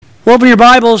Open your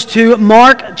Bibles to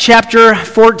Mark chapter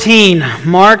 14.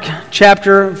 Mark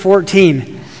chapter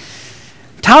 14.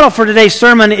 Title for today's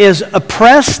sermon is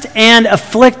Oppressed and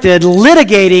Afflicted,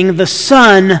 Litigating the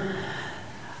Son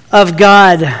of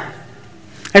God.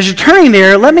 As you're turning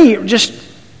there, let me just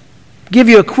give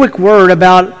you a quick word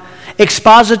about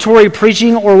expository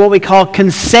preaching, or what we call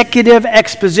consecutive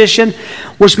exposition,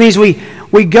 which means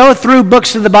we go through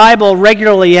books of the Bible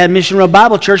regularly at Mission Road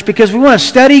Bible Church because we want to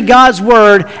study God's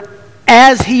Word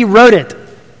as He wrote it.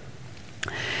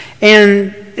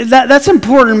 And that's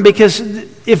important because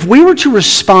if we were to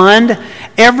respond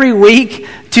every week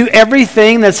to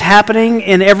everything that's happening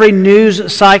in every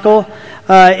news cycle,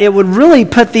 it would really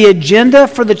put the agenda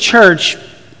for the church,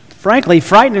 frankly,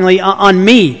 frighteningly, on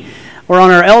me or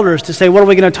on our elders to say, what are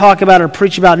we going to talk about or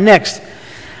preach about next?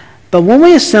 But when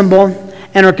we assemble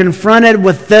and are confronted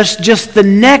with this, just the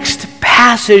next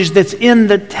passage that's in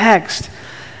the text,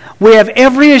 we have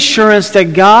every assurance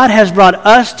that God has brought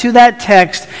us to that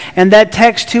text and that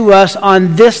text to us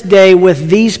on this day with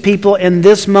these people in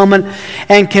this moment,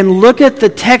 and can look at the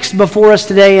text before us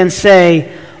today and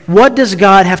say, what does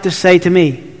God have to say to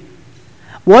me?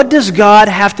 What does God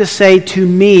have to say to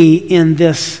me in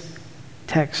this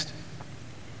text?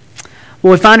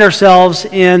 Well, we find ourselves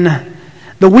in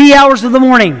the wee hours of the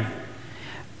morning.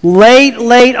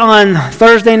 Late on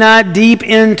Thursday night, deep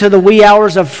into the wee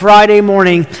hours of Friday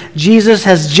morning, Jesus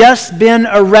has just been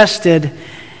arrested,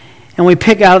 and we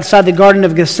pick outside the Garden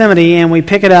of Gethsemane, and we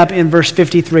pick it up in verse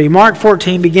 53. Mark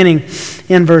 14, beginning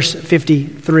in verse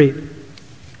 53.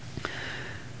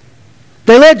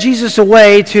 They led Jesus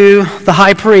away to the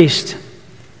high priest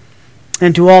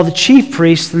and to all the chief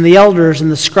priests and the elders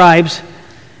and the scribes.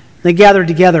 They gathered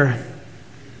together.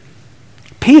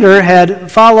 Peter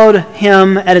had followed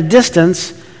him at a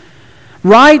distance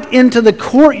right into the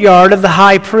courtyard of the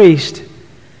high priest,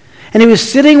 and he was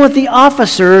sitting with the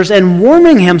officers and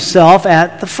warming himself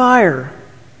at the fire.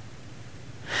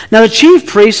 Now the chief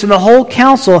priests and the whole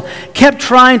council kept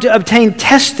trying to obtain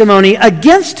testimony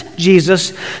against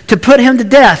Jesus to put him to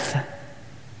death,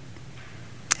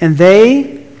 and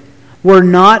they were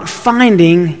not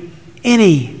finding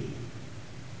any.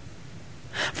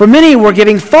 For many were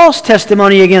giving false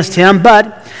testimony against him,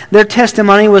 but their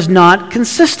testimony was not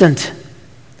consistent.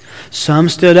 Some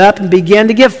stood up and began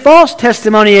to give false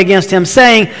testimony against him,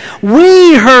 saying,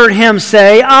 "We heard him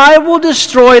say, 'I will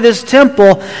destroy this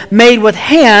temple made with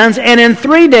hands, and in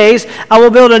 3 days I will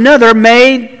build another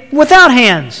made without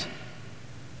hands.'"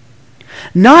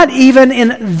 Not even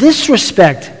in this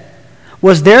respect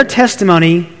was their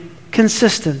testimony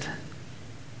consistent.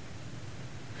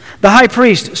 The high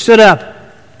priest stood up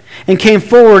and came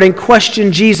forward and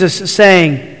questioned Jesus,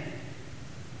 saying,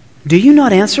 "Do you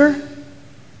not answer?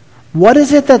 What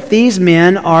is it that these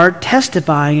men are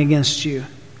testifying against you?"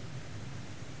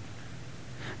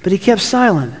 But he kept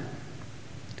silent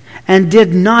and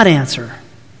did not answer.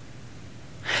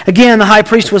 Again, the high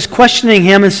priest was questioning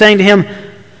him and saying to him,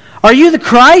 "Are you the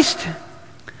Christ,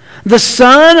 the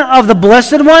Son of the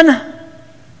Blessed One?"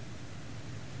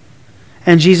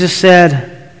 And Jesus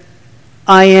said,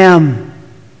 "I am.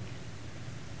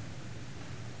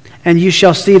 And you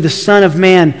shall see the Son of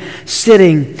Man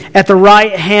sitting at the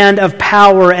right hand of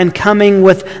power and coming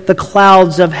with the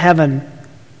clouds of heaven."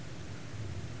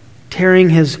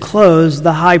 Tearing his clothes,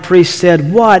 the high priest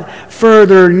said, "What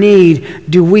further need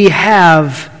do we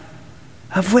have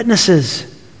of witnesses?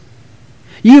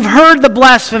 You've heard the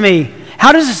blasphemy.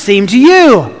 How does it seem to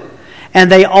you?"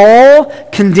 And they all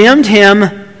condemned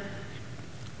him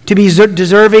to be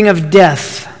deserving of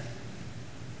death.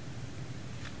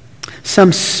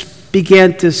 Some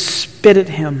began to spit at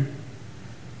him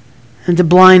and to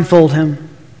blindfold him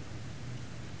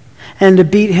and to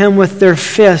beat him with their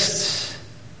fists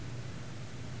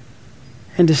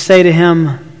and to say to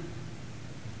him,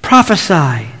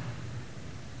 "Prophesy."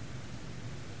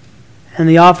 And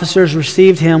the officers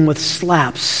received him with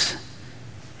slaps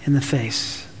in the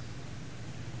face.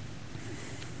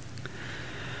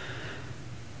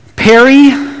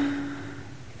 Perry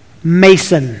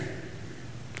Mason.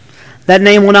 That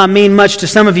name will not mean much to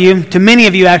some of you, to many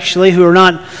of you actually, who are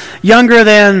not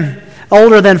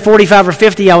older than 45 or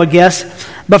 50, I would guess.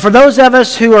 But for those of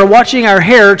us who are watching our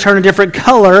hair turn a different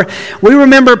color, we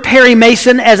remember Perry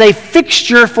Mason as a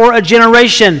fixture for a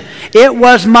generation. It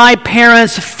was my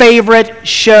parents' favorite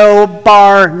show,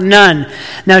 bar none.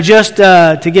 Now, just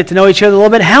to get to know each other a little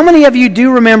bit, how many of you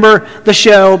do remember the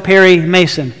show Perry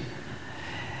Mason?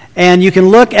 And you can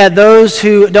look at those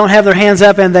who don't have their hands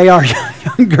up, and they are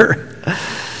younger.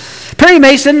 Perry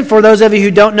Mason, for those of you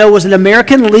who don't know, was an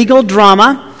American legal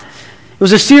drama. It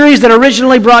was a series that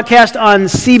originally broadcast on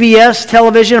CBS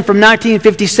television from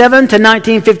 1957 to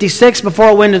 1956 before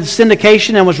it went into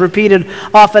syndication and was repeated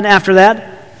often after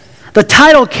that. The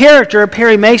title character,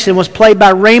 Perry Mason, was played by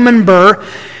Raymond Burr.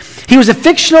 He was a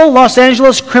fictional Los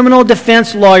Angeles criminal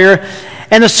defense lawyer,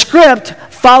 and the script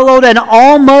followed an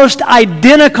almost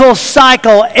identical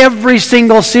cycle every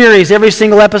single series, every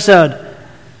single episode.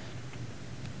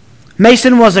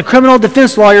 Mason was a criminal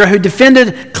defense lawyer who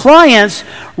defended clients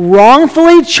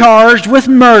wrongfully charged with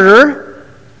murder.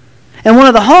 And one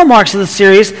of the hallmarks of the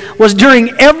series was during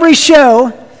every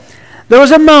show, there was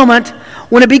a moment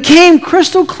when it became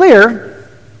crystal clear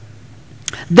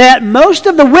that most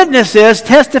of the witnesses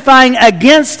testifying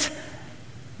against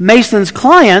Mason's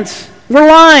clients were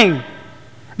lying.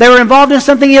 They were involved in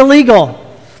something illegal.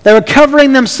 They were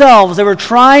covering themselves. They were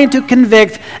trying to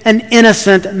convict an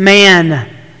innocent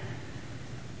man.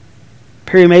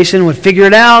 Perry Mason would figure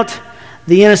it out.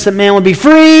 The innocent man would be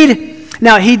freed.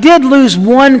 Now, he did lose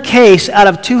one case out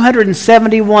of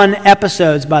 271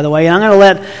 episodes, by the way. And I'm going to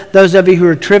let those of you who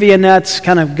are trivia nuts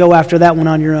kind of go after that one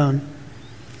on your own.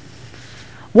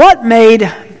 What made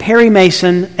Perry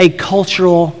Mason a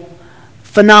cultural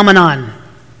phenomenon?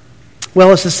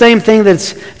 Well, it's the same thing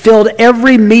that's filled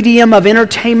every medium of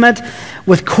entertainment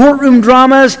with courtroom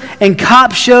dramas and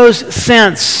cop shows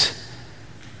since.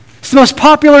 It's the most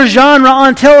popular genre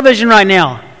on television right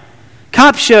now.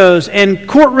 Cop shows and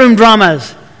courtroom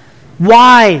dramas.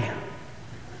 Why?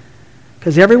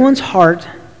 Because everyone's heart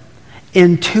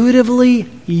intuitively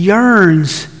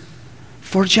yearns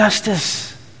for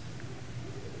justice.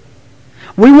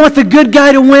 We want the good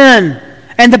guy to win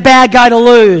and the bad guy to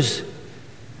lose.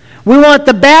 We want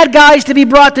the bad guys to be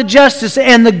brought to justice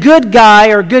and the good guy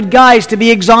or good guys to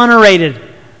be exonerated.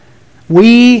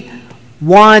 We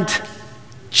want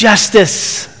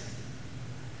justice.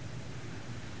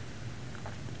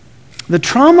 The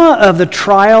trauma of the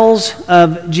trials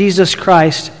of Jesus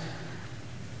Christ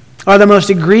are the most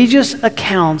egregious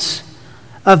accounts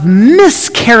of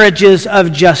miscarriages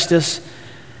of justice,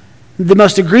 the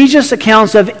most egregious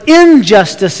accounts of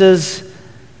injustices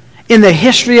in the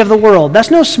history of the world.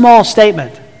 That's no small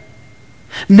statement.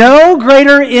 No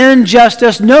greater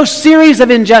injustice, no series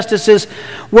of injustices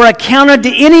were accounted to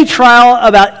any trial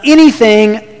about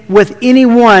anything with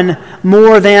anyone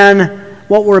more than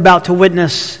what we're about to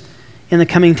witness in the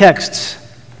coming texts.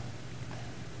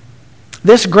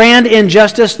 This grand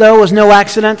injustice, though, was no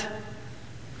accident.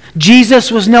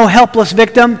 Jesus was no helpless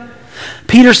victim.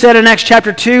 Peter said in Acts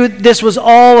chapter 2, this was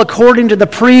all according to the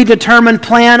predetermined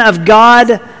plan of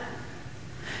God.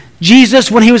 Jesus,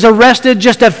 when he was arrested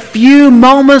just a few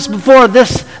moments before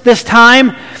this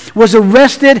time, was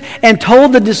arrested and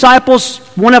told the disciples,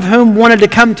 one of whom wanted to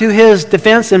come to his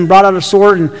defense and brought out a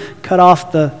sword and cut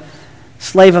off the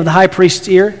slave of the high priest's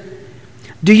ear.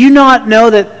 Do you not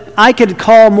know that I could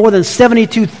call more than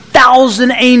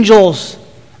 72,000 angels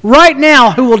right now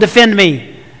who will defend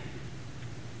me?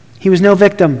 He was no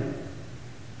victim.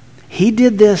 He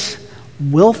did this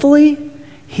willfully.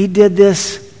 He did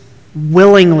this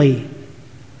willingly.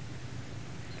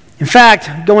 In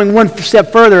fact, going one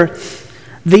step further,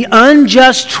 the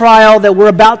unjust trial that we're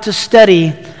about to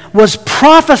study was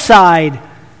prophesied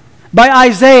by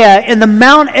Isaiah in the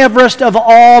Mount Everest of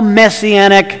all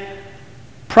messianic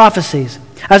prophecies.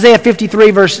 Isaiah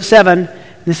 53 verse 7,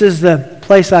 this is the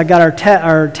place I got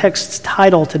our text's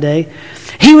title today.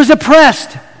 He was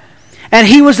oppressed and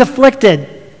he was afflicted,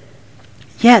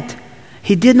 yet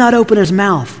he did not open his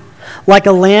mouth. Like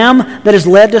a lamb that is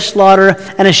led to slaughter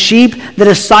and a sheep that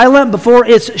is silent before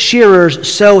its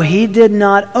shearers, so he did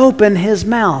not open his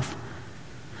mouth.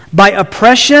 By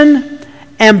oppression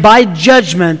and by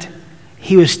judgment,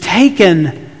 he was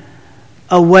taken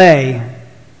away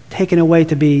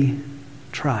to be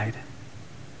tried.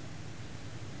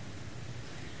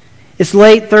 It's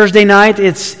late Thursday night.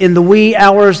 It's in the wee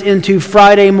hours into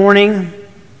Friday morning.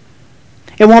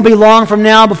 It won't be long from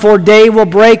now before day will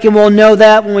break, and we'll know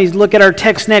that when we look at our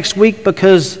text next week,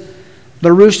 because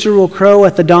the rooster will crow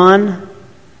at the dawn.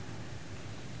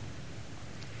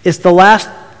 It's the last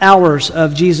hours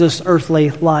of Jesus' earthly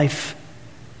life.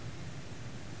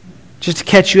 Just to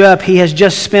catch you up, he has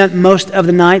just spent most of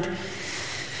the night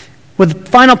with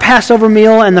the final Passover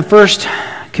meal and the first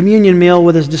communion meal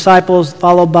with his disciples,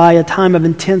 followed by a time of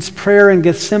intense prayer in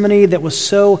Gethsemane that was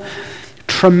so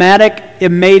traumatic, it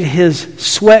made his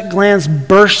sweat glands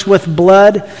burst with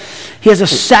blood. He has a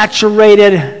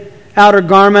saturated outer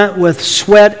garment with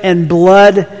sweat and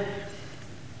blood.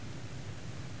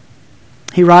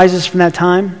 He rises from that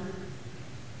time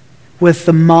with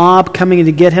the mob coming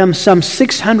to get him, some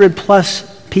 600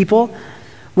 plus people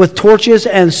with torches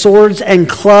and swords and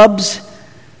clubs.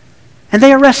 And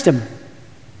they arrest him.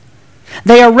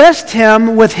 They arrest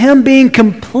him with him being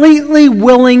completely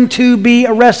willing to be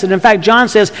arrested. In fact, John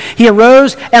says he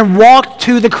arose and walked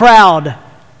to the crowd.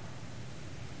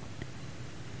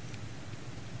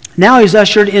 Now he's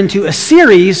ushered into a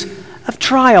series of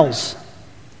trials.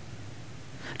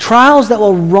 Trials that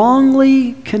will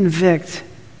wrongly convict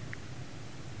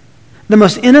the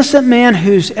most innocent man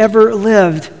who's ever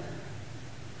lived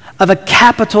of a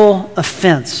capital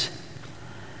offense.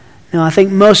 Now, I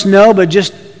think most know, but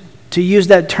just to use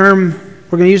that term,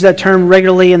 we're going to use that term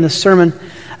regularly in the sermon.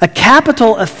 A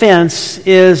capital offense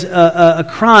is a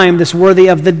crime that's worthy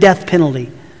of the death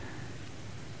penalty.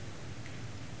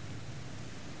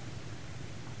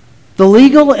 The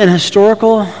legal and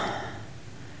historical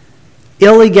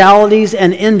illegalities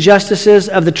and injustices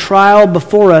of the trial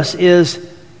before us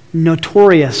is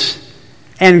notorious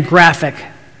and graphic. A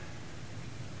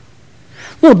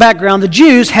little background: the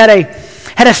Jews had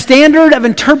a standard of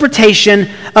interpretation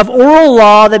of oral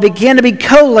law that began to be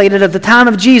collated at the time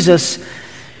of Jesus.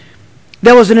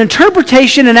 There was an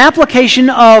interpretation and application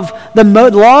of the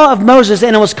law of Moses,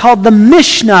 and it was called the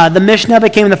Mishnah. The Mishnah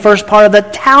became the first part of the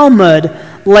Talmud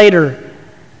later.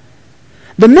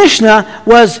 The Mishnah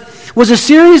was a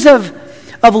series of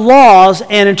laws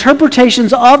and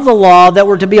interpretations of the law that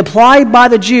were to be applied by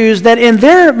the Jews that in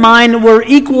their mind were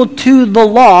equal to the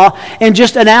law and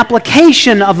just an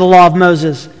application of the law of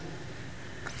Moses.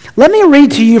 Let me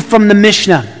read to you from the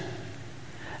Mishnah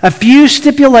a few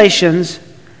stipulations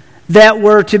that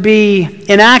were to be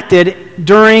enacted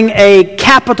during a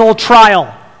capital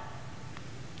trial.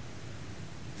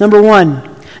 Number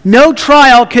 1, no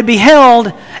trial could be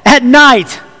held at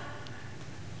night.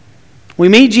 We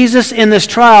meet Jesus in this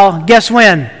trial, guess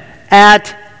when?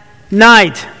 At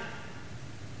night.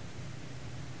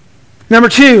 Number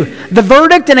 2, the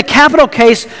verdict in a capital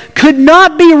case could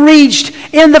not be reached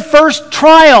in the first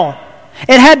trial.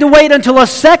 It had to wait until a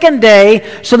second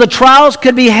day so the trials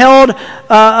could be held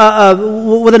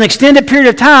with an extended period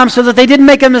of time so that they didn't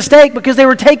make a mistake because they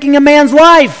were taking a man's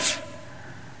life.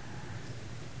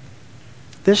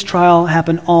 This trial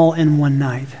happened all in one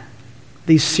night,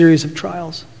 these series of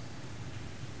trials.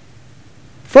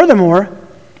 Furthermore,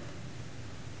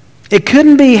 it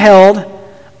couldn't be held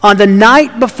on the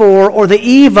night before or the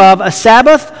eve of a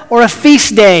Sabbath or a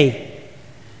feast day.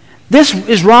 This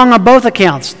is wrong on both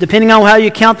accounts, depending on how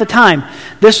you count the time.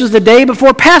 This was the day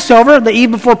before Passover, the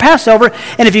eve before Passover,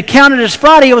 and if you counted it as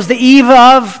Friday, it was the eve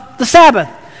of the Sabbath.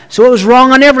 So it was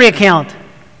wrong on every account.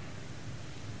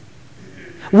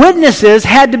 Witnesses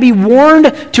had to be warned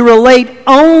to relate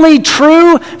only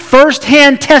true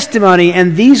first-hand testimony,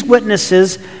 and these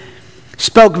witnesses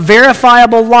spoke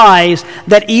verifiable lies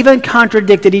that even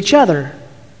contradicted each other.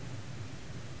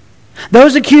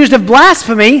 Those accused of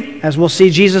blasphemy, as we'll see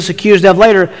Jesus accused of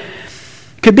later,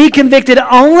 could be convicted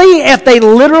only if they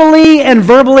literally and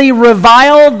verbally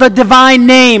reviled the divine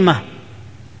name.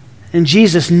 And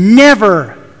Jesus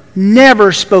never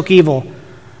spoke evil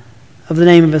of the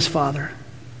name of his Father.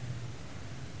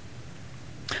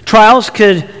 Trials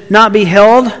could not be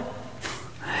held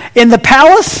in the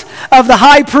palace of the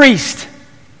high priest.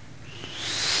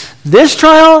 This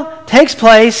trial takes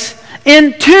place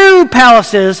in 2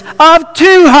 palaces of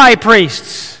 2 high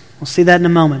priests. We'll see that in a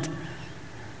moment.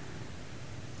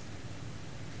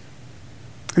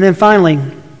 And then finally,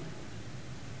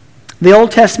 the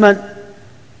Old Testament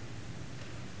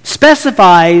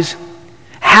specifies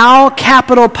how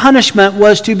capital punishment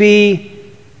was to be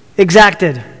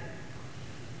exacted.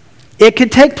 It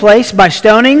could take place by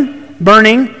stoning,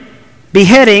 burning,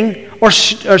 beheading, or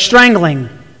strangling.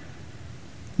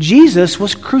 Jesus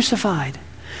was crucified,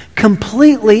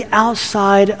 completely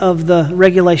outside of the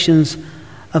regulations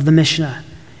of the Mishnah.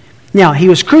 Now, he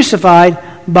was crucified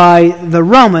by the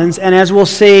Romans, and as we'll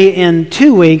see in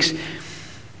 2 weeks,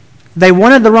 they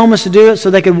wanted the Romans to do it so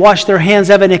they could wash their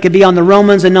hands of it and it could be on the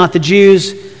Romans and not the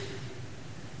Jews.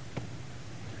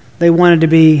 They wanted to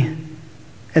be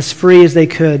as free as they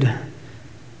could.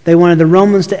 They wanted the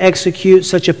Romans to execute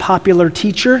such a popular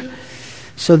teacher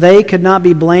so they could not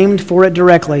be blamed for it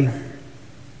directly.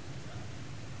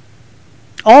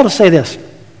 All to say this.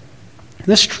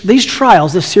 These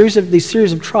trials, these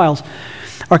series of trials,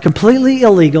 are completely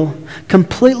illegal,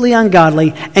 completely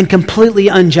ungodly, and completely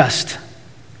unjust.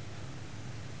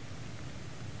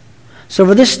 So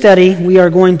for this study, we are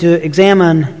going to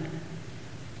examine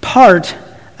part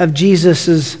of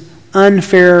Jesus'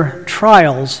 unfair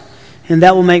trials, and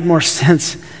that will make more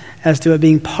sense as to it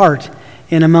being part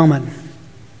in a moment.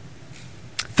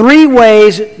 3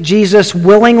 ways Jesus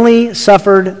willingly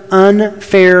suffered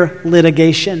unfair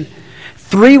litigation.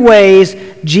 3 ways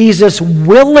Jesus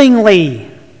willingly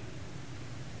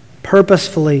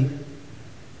purposefully,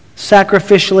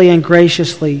 sacrificially, and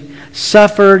graciously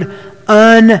suffered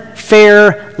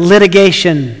unfair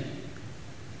litigation.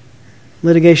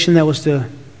 Litigation that was to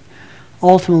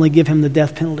ultimately give him the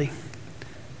death penalty.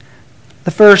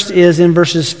 The first is in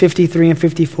verses 53 and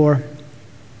 54.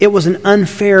 It was an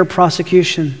unfair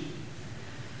prosecution.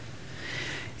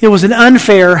 It was an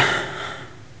unfair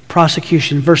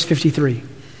prosecution. Verse 53.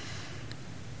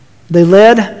 They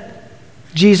led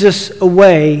Jesus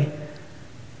away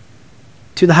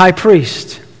to the high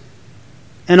priest,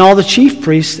 and all the chief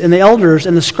priests and the elders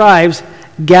and the scribes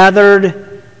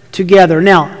gathered together.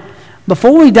 Now,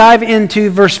 before we dive into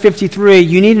verse 53,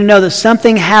 you need to know that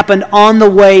something happened on the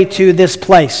way to this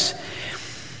place.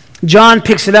 John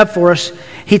picks it up for us.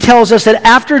 He tells us that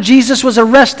after Jesus was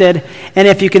arrested, and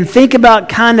if you can think about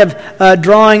kind of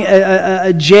drawing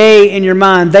a J in your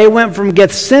mind, they went from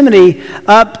Gethsemane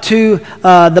up to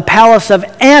the palace of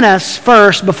Annas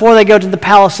first before they go to the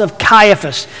palace of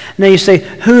Caiaphas. Now you say,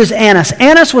 who is Annas?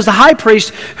 Annas was the high priest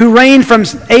who reigned from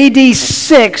AD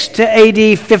 6 to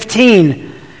AD 15.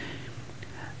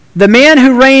 The man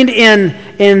who reigned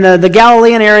in the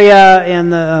Galilean area, in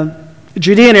the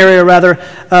Judean area rather,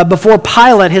 before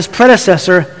Pilate, his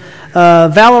predecessor,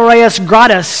 Valerius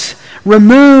Gratus,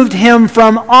 removed him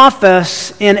from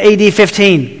office in AD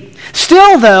 15.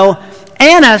 Still, though,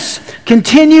 Annas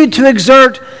continued to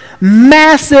exert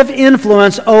massive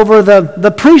influence over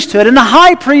the priesthood, and the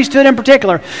high priesthood in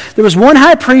particular. There was one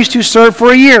high priest who served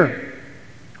for a year.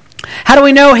 How do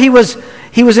we know he was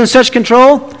in such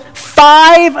control?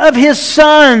 5 of his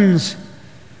sons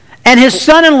and his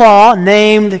son-in-law,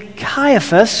 named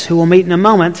Caiaphas, who we'll meet in a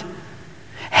moment,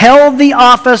 held the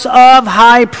office of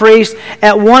high priest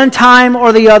at one time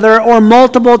or the other, or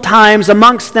multiple times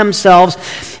amongst themselves.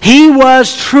 He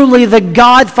was truly the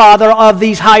godfather of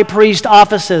these high priest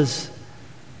offices.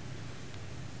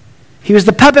 He was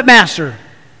the puppet master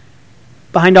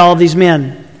behind all of these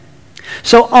men.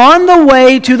 So on the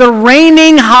way to the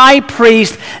reigning high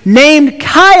priest named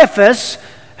Caiaphas,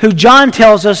 who John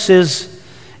tells us is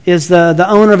the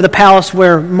owner of the palace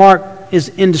where Mark is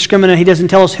indiscriminate. He doesn't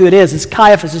tell us who it is. It's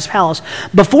Caiaphas' palace.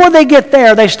 Before they get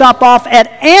there, they stop off at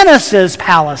Annas'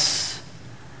 palace.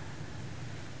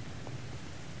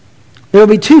 There will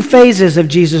be 2 phases of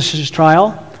Jesus'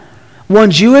 trial,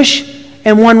 one Jewish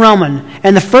and one Roman.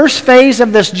 And the first phase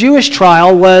of this Jewish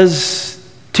trial was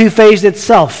 2-phased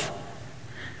itself.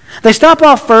 They stop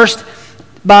off first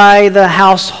by the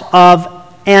house of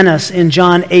Annas in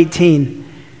John 18.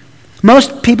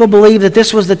 Most people believe that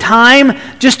this was the time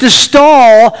just to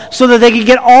stall so that they could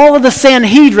get all of the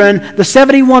Sanhedrin, the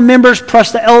 71 members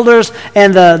plus the elders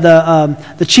and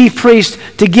the chief priest,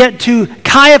 to get to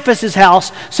Caiaphas'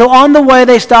 house. So on the way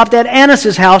they stopped at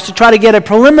Annas' house to try to get a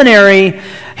preliminary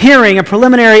hearing, a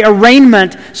preliminary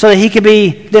arraignment, so that he could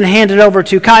be then handed over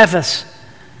to Caiaphas.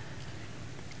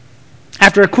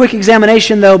 After a quick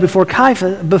examination, though, before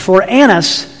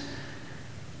Annas,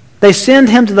 they send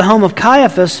him to the home of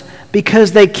Caiaphas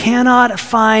because they cannot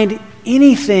find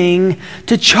anything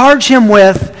to charge him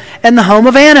with in the home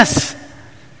of Annas.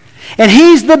 And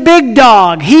he's the big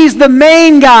dog. He's the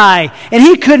main guy. And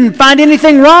he couldn't find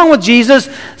anything wrong with Jesus,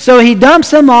 so he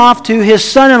dumps him off to his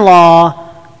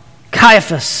son-in-law,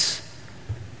 Caiaphas.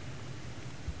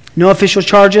 No official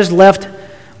charges left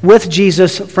with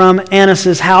Jesus from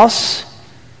Annas' house.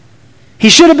 He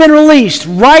should have been released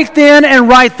right then and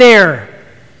right there.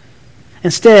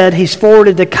 Instead, he's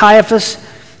forwarded to Caiaphas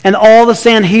and all the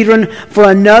Sanhedrin for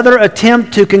another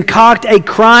attempt to concoct a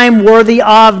crime worthy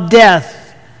of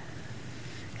death.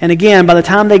 And again, by the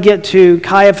time they get to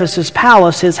Caiaphas'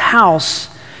 palace, his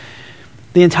house,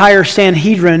 the entire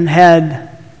Sanhedrin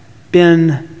had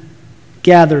been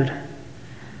gathered.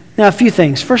 Now, a few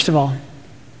things. First of all,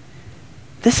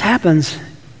 this happens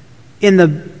in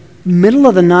the middle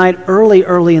of the night,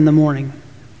 early in the morning.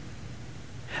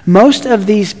 Most of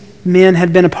these men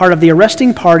had been a part of the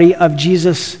arresting party of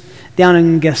Jesus down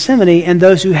in Gethsemane, and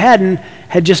those who hadn't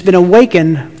had just been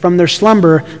awakened from their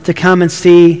slumber to come and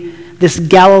see this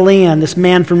Galilean, this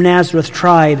man from Nazareth,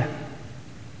 tried.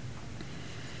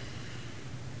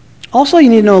 Also, you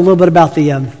need to know a little bit about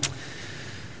the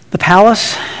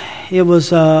palace. It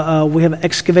was we have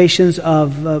excavations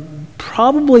of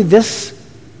probably this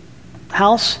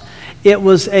house. It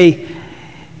was a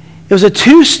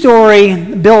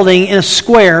 2-story building in a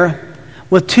square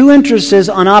with 2 entrances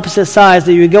on opposite sides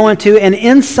that you would go into, and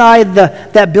inside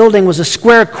that building was a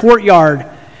square courtyard.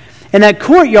 And that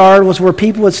courtyard was where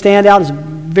people would stand out. It's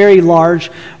very large,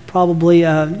 probably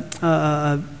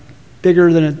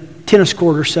bigger than a tennis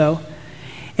court or so.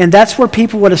 And that's where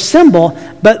people would assemble.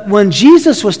 But when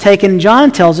Jesus was taken,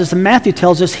 John tells us, and Matthew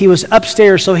tells us, he was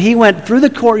upstairs. So he went through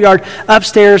the courtyard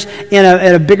upstairs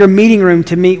at a bigger meeting room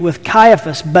to meet with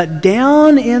Caiaphas. But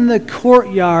down in the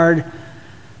courtyard,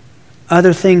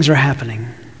 other things are happening.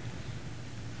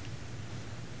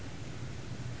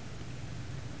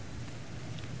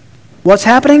 What's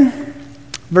happening?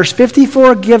 Verse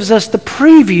 54 gives us the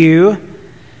preview.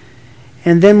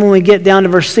 And then when we get down to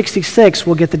verse 66,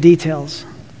 we'll get the details.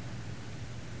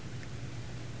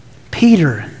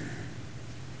 Peter.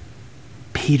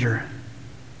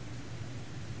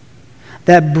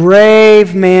 That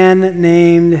brave man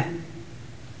named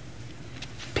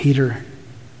Peter.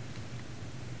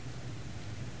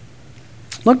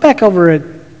 Look back over at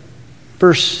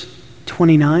verse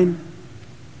 29.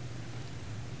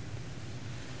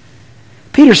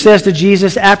 Peter says to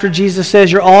Jesus, after Jesus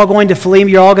says, you're all going to flee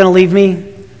me, you're all going to leave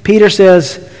me. Peter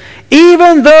says,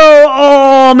 even though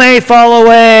all may fall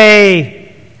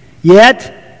away,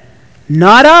 yet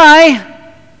not I.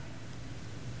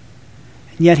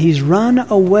 And yet he's run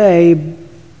away,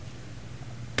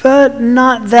 but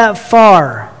not that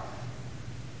far.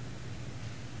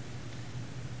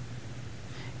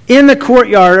 In the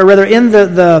courtyard, or rather in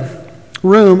the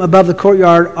room above the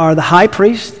courtyard, are the high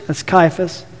priest, that's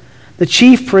Caiaphas, the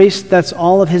chief priest, that's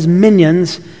all of his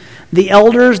minions, the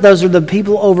elders, those are the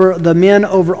people over, the men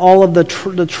over all of the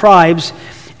tribes,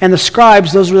 and the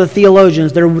scribes, those are the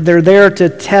theologians. They're there to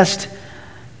test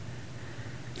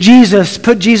Jesus,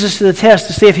 put Jesus to the test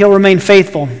to see if he'll remain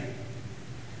faithful.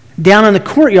 Down in the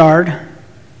courtyard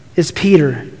is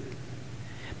Peter.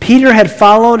 Peter had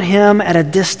followed him at a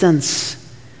distance,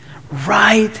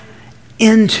 right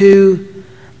into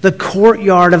the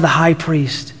courtyard of the high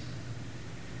priest.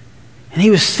 And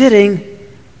he was sitting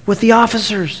with the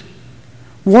officers,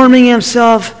 warming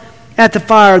himself at the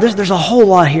fire. There's a whole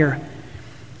lot here.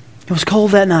 It was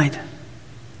cold that night.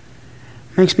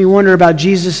 Makes me wonder about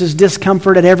Jesus'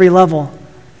 discomfort at every level.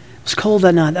 It was cold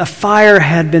that night. A fire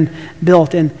had been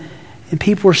built, and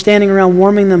people were standing around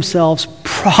warming themselves.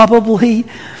 Probably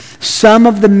some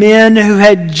of the men who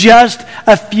had just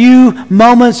a few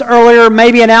moments earlier,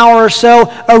 maybe an hour or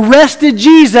so, arrested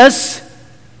Jesus.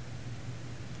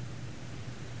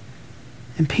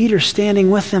 And Peter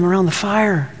standing with them around the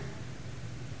fire.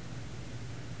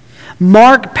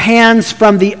 Mark pans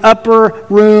from the upper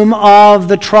room of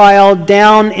the trial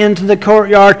down into the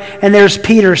courtyard, and there's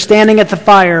Peter standing at the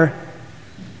fire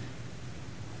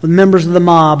with members of the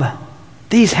mob.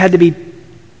 These had to be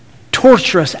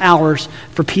torturous hours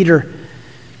for Peter.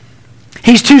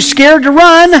 He's too scared to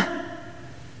run.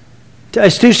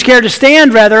 He's too scared to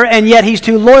stand, rather, and yet he's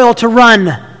too loyal to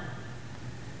run.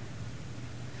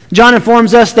 John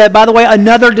informs us that, by the way,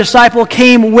 another disciple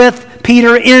came with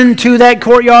Peter into that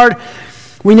courtyard.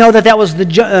 We know that was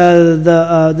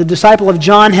the disciple of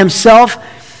John himself.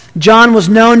 John was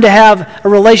known to have a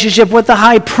relationship with the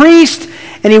high priest,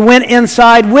 and he went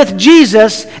inside with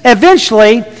Jesus.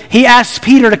 Eventually, he asked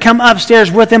Peter to come upstairs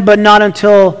with him, but not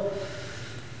until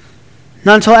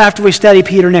after we study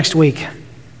Peter next week.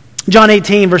 John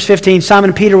 18, verse 15,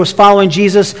 Simon Peter was following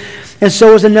Jesus, and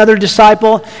so was another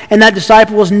disciple, and that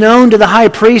disciple was known to the high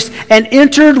priest and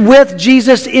entered with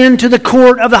Jesus into the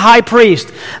court of the high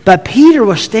priest. But Peter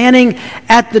was standing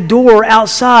at the door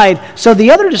outside. So the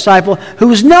other disciple, who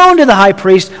was known to the high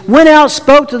priest, went out,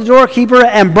 spoke to the doorkeeper,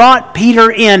 and brought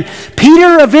Peter in.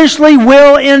 Peter eventually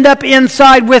will end up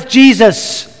inside with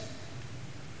Jesus.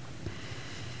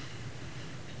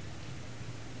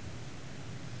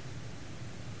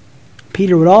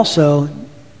 Peter would also,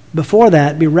 before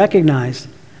that, be recognized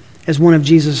as one of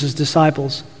Jesus'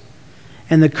 disciples.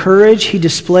 And the courage he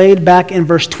displayed back in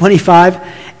verse 25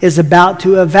 is about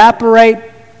to evaporate,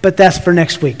 but that's for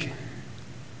next week.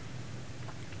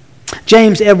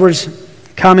 James Edwards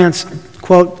comments,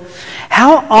 quote,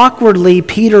 "How awkwardly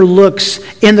Peter looks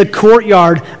in the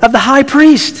courtyard of the high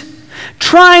priest,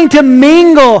 trying to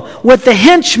mingle with the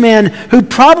henchmen who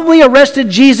probably arrested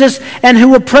Jesus and who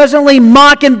will presently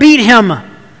mock and beat him.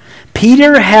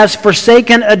 Peter has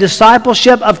forsaken a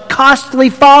discipleship of costly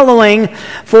following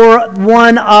for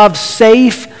one of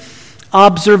safe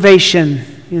observation."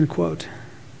 End quote.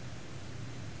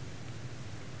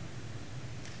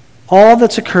 All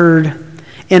that's occurred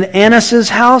in Annas'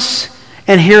 house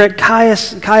and here at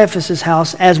Caiaphas'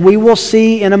 house, as we will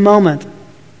see in a moment,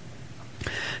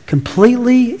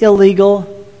 completely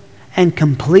illegal and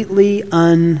completely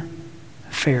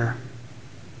unfair.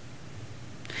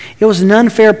 It was an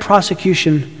unfair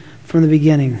prosecution from the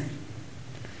beginning.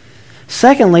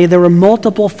 Secondly, there were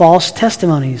multiple false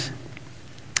testimonies.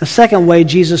 The second way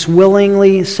Jesus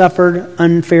willingly suffered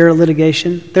unfair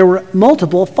litigation, there were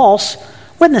multiple false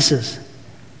witnesses.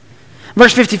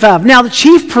 Verse 55, now the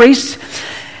chief priests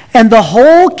and the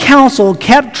whole council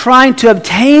kept trying to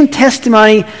obtain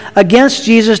testimony against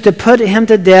Jesus to put him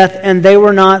to death, and they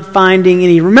were not finding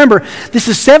any. Remember, this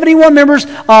is 71 members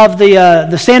of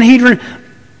the Sanhedrin,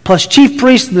 plus chief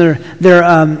priests, their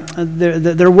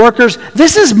workers.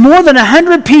 This is more than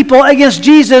 100 people against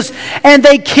Jesus, and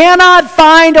they cannot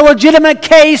find a legitimate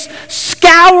case,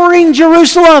 scouring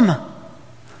Jerusalem.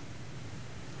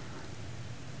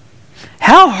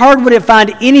 How hard would it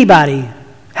find anybody?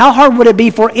 How hard would it be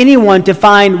for anyone to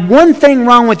find one thing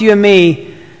wrong with you and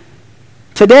me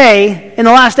today in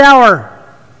the last hour?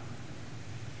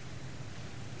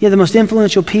 You have the most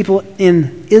influential people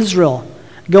in Israel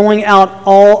going out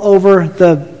all over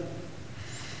the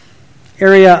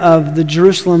area of the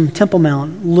Jerusalem Temple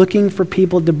Mount looking for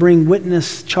people to bring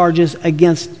witness charges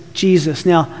against Jesus.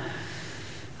 Now,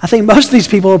 I think most of these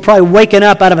people are probably waking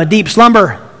up out of a deep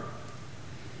slumber.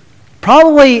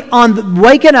 Probably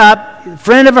waking up,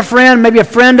 friend of a friend, maybe a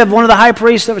friend of one of the high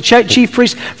priests, a chief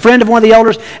priest, friend of one of the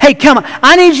elders. Hey, come on,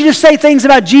 I need you to say things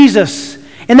about Jesus.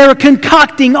 And they were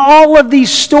concocting all of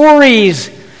these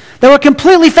stories that were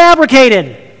completely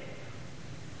fabricated.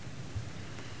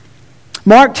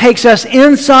 Mark takes us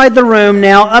inside the room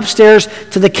now, upstairs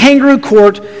to the kangaroo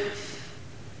court.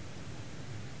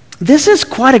 This is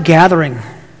quite a gathering.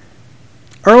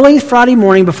 Early Friday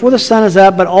morning, before the sun is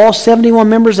up, but all 71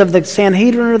 members of the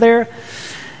Sanhedrin are there.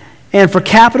 And for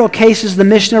capital cases, the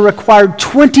Mishnah required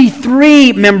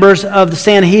 23 members of the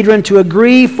Sanhedrin to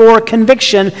agree for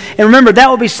conviction. And remember, that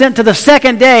will be sent to the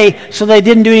second day, so they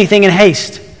didn't do anything in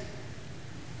haste.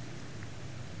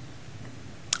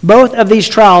 Both of these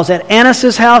trials, at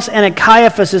Annas' house and at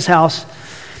Caiaphas' house,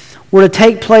 were to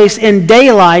take place in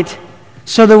daylight,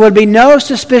 so there would be no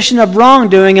suspicion of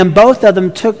wrongdoing, and both of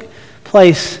them took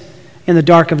place in the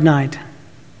dark of night.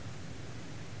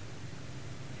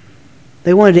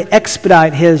 They wanted to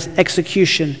expedite his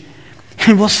execution.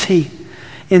 And we'll see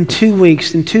in 2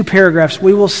 weeks, in 2 paragraphs,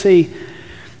 we will see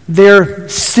their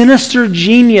sinister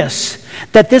genius,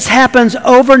 that this happens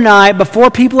overnight before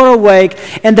people are awake,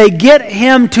 and they get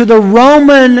him to the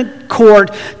Roman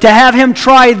court to have him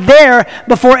tried there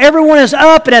before everyone is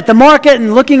up and at the market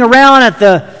and looking around at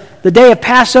the day of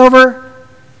Passover.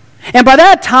 And by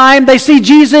that time, they see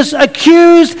Jesus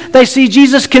accused, they see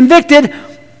Jesus convicted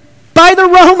by the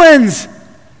Romans,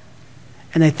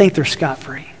 and they think they're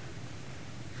scot-free.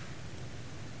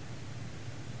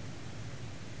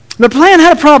 The plan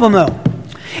had a problem, though.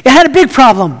 It had a big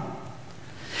problem.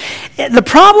 The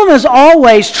problem is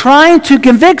always trying to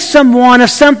convict someone of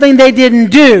something they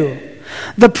didn't do.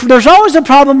 There's always a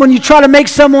problem when you try to make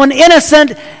someone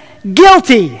innocent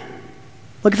guilty.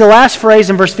 Look at the last phrase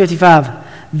in verse 55.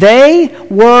 They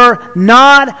were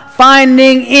not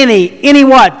finding any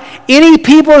what? Any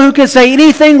people who could say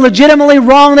anything legitimately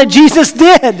wrong that Jesus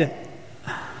did.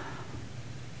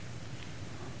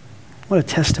 What a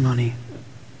testimony.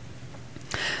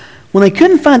 When they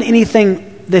couldn't find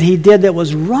anything that he did that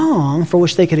was wrong for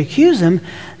which they could accuse him,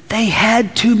 they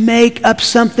had to make up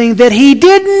something that he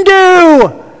didn't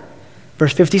do.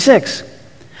 Verse 56.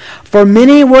 For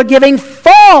many were giving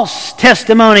false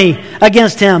testimony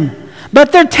against him,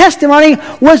 but their testimony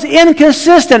was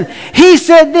inconsistent. He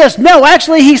said this. No,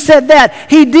 actually he said that.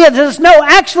 He did this. No,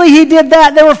 actually he did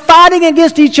that. They were fighting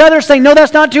against each other, saying, no,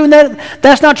 that's not true, and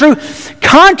that's not true.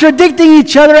 Contradicting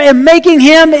each other and making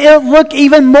him look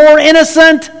even more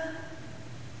innocent.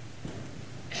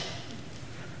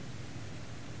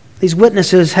 These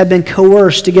witnesses had been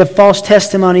coerced to give false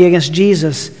testimony against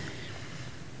Jesus.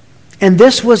 And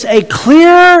this was a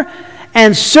clear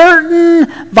and certain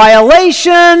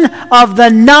violation of the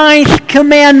 9th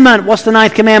commandment. What's the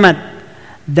 9th commandment?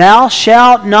 Thou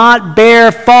shalt not bear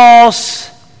false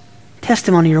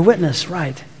testimony or witness.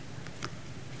 Right.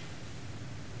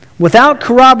 Without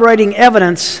corroborating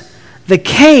evidence, the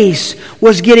case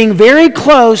was getting very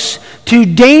close to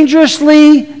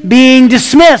dangerously being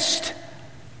dismissed.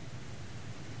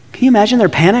 Can you imagine their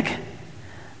panic?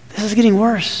 This is getting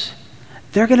worse.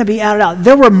 They're going to be outed out.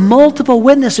 There were multiple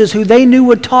witnesses who they knew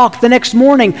would talk the next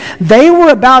morning. They were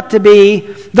about to be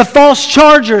the false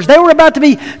chargers. They were about to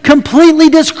be completely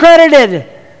discredited.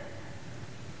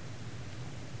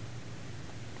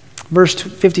 Verse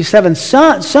 57,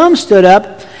 some stood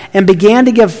up and began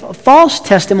to give false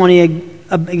testimony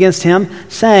against him,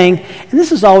 saying, and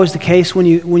this is always the case when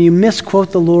you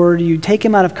misquote the Lord, you take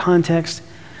him out of context.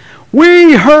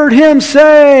 We heard him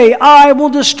say, I will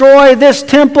destroy this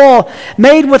temple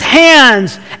made with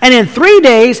hands, and in 3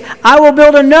 days I will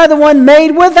build another one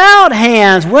made without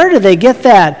hands. Where did they get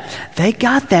that? They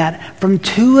got that from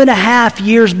 2.5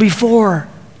 years before.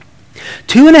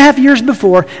 2.5 years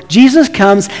before, Jesus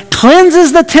comes,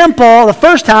 cleanses the temple the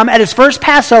first time at his first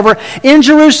Passover in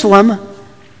Jerusalem.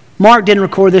 Mark didn't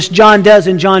record this. John does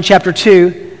in John chapter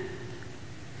 2.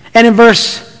 And in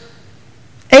verse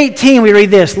 18, we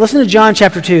read this. Listen to John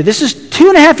chapter 2. This is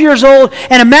 2.5 years old,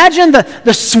 and imagine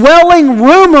the swelling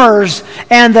rumors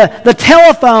and the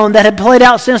telephone that had played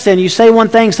out since then. You say one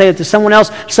thing, say it to someone else,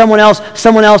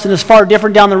 and it's far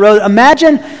different down the road.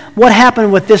 Imagine what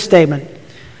happened with this statement.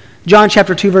 John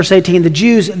chapter 2, verse 18, the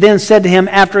Jews then said to him,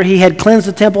 after he had cleansed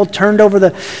the temple, turned over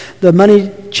the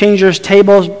money changers'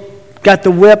 tables, got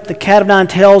the whip, the cat of nine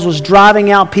tails, was driving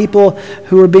out people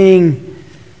who were being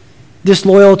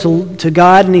disloyal to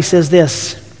God, and he says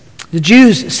this. The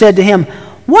Jews said to him,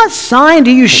 what sign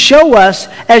do you show us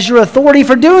as your authority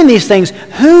for doing these things?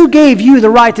 Who gave you the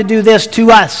right to do this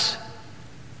to us?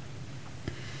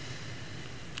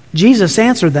 Jesus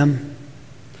answered them,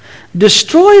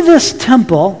 destroy this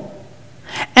temple,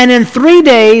 and in 3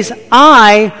 days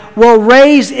I will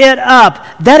raise it up.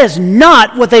 That is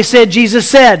not what they said Jesus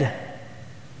said.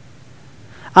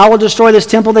 I will destroy this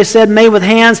temple, they said, made with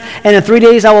hands, and in 3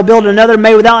 days I will build another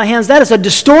made without hands. That is a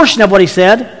distortion of what he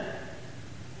said.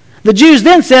 The Jews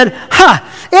then said,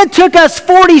 it took us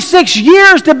 46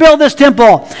 years to build this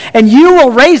temple, and you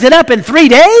will raise it up in 3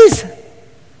 days?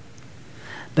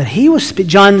 But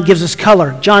John gives us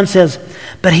color. John says,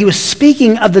 but he was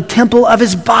speaking of the temple of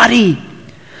his body.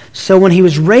 So when he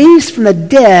was raised from the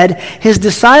dead, his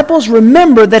disciples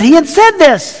remembered that he had said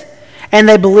this. And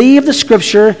they believed the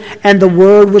scripture and the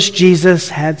word which Jesus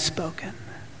had spoken.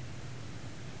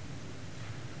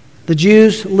 The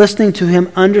Jews listening to him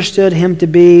understood him to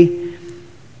be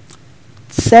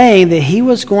saying that he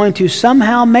was going to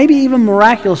somehow, maybe even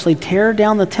miraculously, tear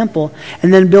down the temple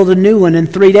and then build a new one in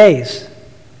 3 days.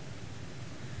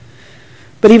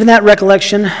 But even that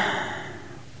recollection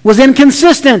was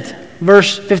inconsistent.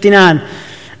 Verse 59.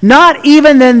 Not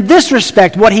even in this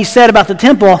respect, what he said about the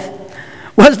temple,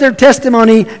 was their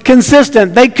testimony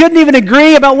consistent. They couldn't even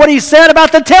agree about what he said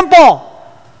about the temple.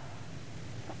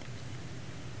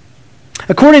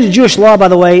 According to Jewish law, by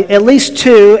the way, at least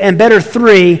 2 and better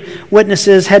 3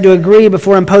 witnesses had to agree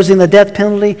before imposing the death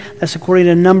penalty. That's according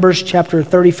to Numbers chapter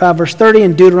 35, verse 30,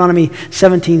 and Deuteronomy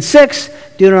 17:6,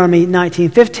 Deuteronomy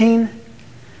 19:15.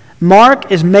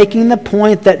 Mark is making the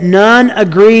point that none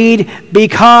agreed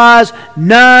because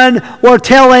none were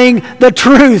telling the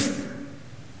truth.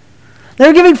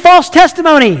 They're giving false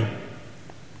testimony.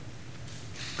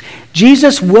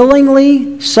 Jesus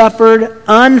willingly suffered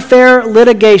unfair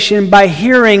litigation by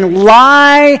hearing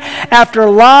lie after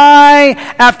lie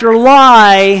after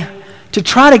lie to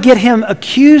try to get him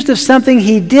accused of something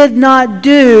he did not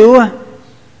do,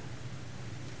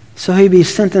 so he'd be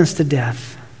sentenced to death.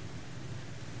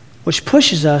 Which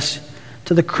pushes us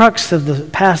to the crux of the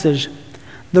passage.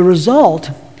 The result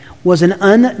was an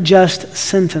unjust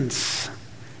sentence.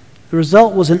 The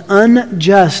result was an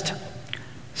unjust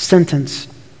sentence.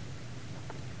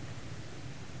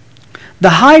 The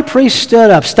high priest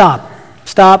stood up. Stop.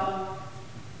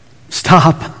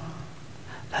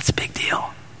 That's a big deal.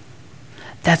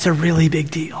 That's a really big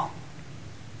deal.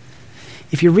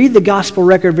 If you read the gospel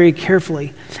record very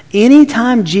carefully,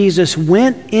 anytime Jesus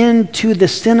went into the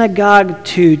synagogue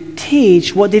to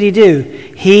teach, what did he do?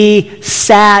 He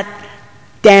sat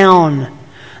down.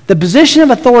 The position of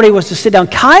authority was to sit down.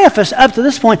 Caiaphas, up to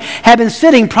this point, had been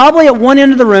sitting probably at one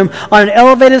end of the room on an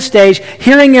elevated stage,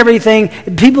 hearing everything,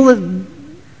 people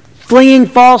flinging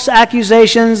false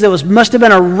accusations. There must have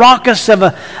been a raucous of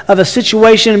a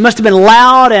situation. It must have been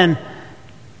loud and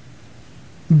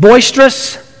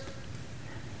boisterous.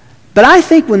 But I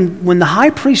think when the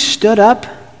high priest stood up,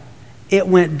 it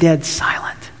went dead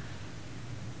silent.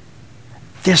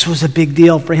 This was a big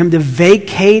deal for him to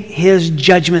vacate his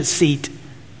judgment seat.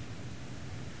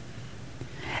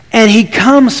 And he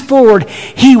comes forward.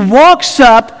 He walks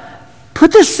up.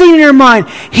 Put this scene in your mind.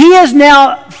 He is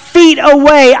now feet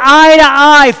away, eye to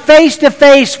eye, face to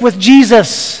face with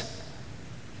Jesus.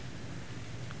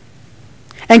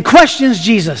 And questions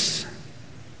Jesus.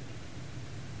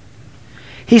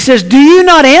 He says, do you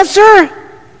not answer?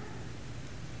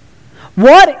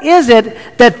 What is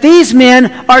it that these men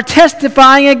are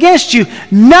testifying against you?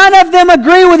 None of them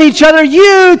agree with each other.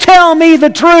 You tell me the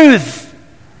truth.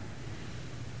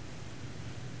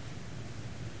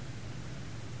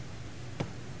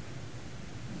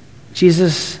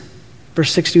 Jesus,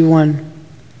 verse 61,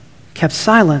 kept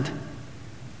silent.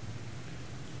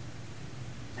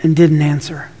 and didn't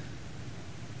answer.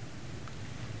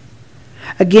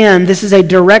 Again, this is a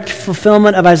direct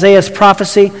fulfillment of Isaiah's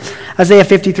prophecy. Isaiah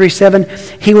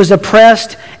 53:7. He was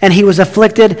oppressed and he was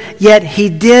afflicted, yet he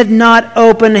did not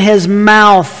open his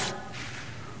mouth.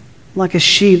 Like a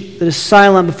sheep that is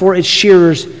silent before its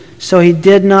shearers, so he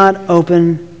did not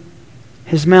open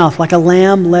his mouth. Like a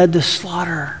lamb led to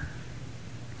slaughter.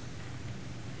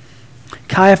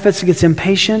 Caiaphas gets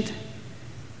impatient.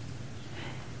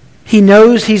 He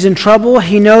knows he's in trouble.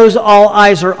 He knows all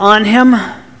eyes are on him.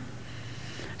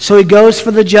 So he goes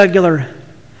for the jugular.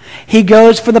 He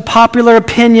goes for the popular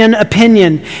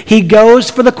opinion. He goes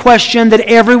for the question that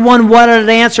everyone wanted an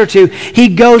answer to. He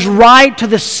goes right to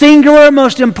the singular,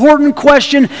 most important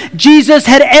question Jesus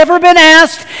had ever been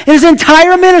asked in his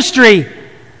entire ministry.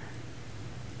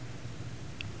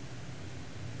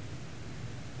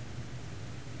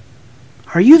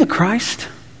 Are you the Christ?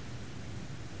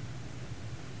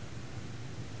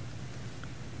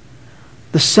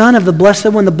 The Son of the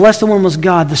Blessed One. The Blessed One was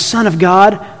God, the Son of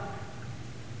God.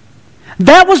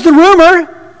 That was the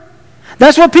rumor.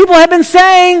 That's what people had been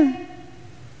saying.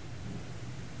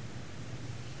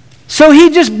 So he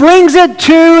just brings it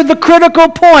to the critical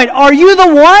point. Are you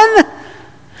the one?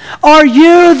 Are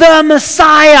you the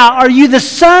Messiah? Are you the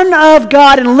Son of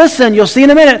God? And listen, you'll see in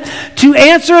a minute, to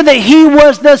answer that he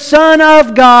was the Son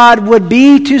of God would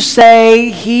be to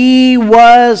say he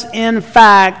was in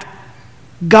fact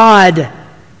God.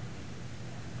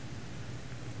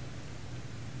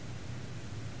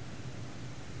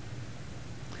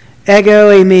 Ego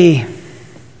eimi.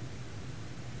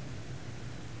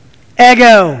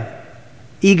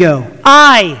 Ego.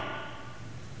 I.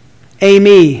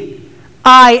 Eimi.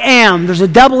 I am. There's a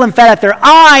double emphatic there.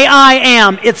 I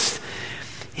am. It's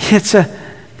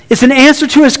an answer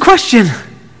to his question.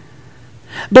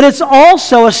 But it's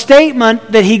also a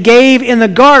statement that he gave in the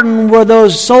garden where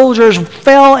those soldiers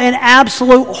fell in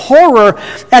absolute horror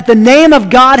at the name of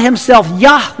God himself,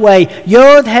 Yahweh,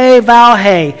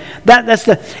 Yod-He-Vav-He. That's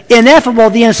the ineffable,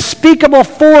 the unspeakable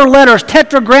 4 letters,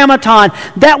 tetragrammaton.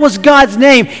 That was God's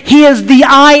name. He is the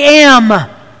I am.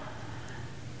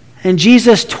 And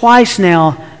Jesus twice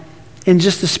now, in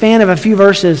just the span of a few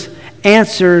verses,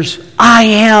 answers, I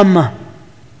am.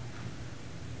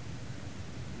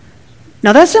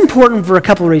 Now that's important for a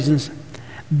couple of reasons.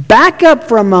 Back up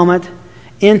for a moment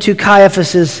into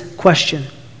Caiaphas' question.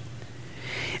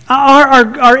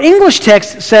 Our English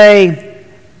texts say,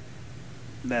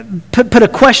 put a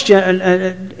question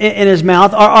in his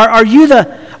mouth. Are you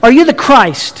the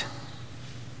Christ?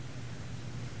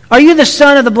 Are you the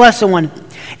Son of the Blessed One?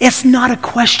 It's not a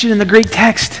question in the Greek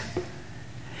text.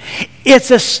 It's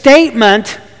a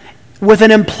statement with an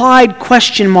implied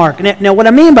question mark. Now what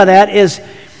I mean by that is,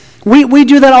 we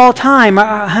do that all the time.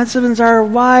 Our husbands, our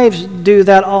wives do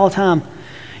that all the time.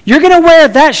 You're going to wear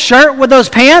that shirt with those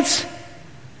pants?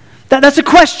 That's a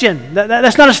question.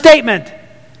 That's not a statement.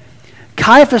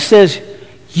 Caiaphas says,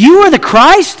 you are the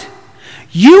Christ?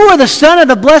 You are the Son of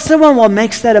the Blessed One? What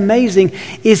makes that amazing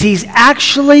is he's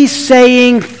actually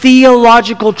saying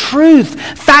theological truth,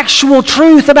 factual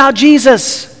truth about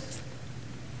Jesus.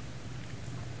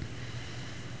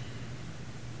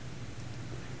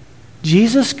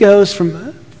 Jesus goes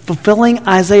from fulfilling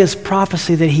Isaiah's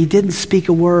prophecy that he didn't speak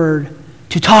a word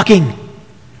to talking.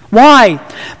 Why?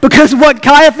 Because what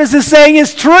Caiaphas is saying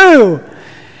is true.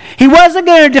 He wasn't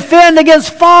going to defend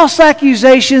against false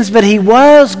accusations, but he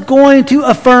was going to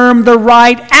affirm the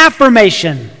right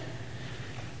affirmation.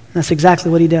 That's exactly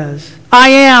what he does. I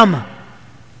am.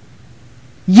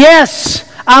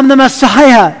 Yes, I'm the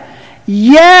Messiah.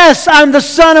 Yes, I'm the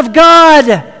Son of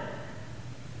God.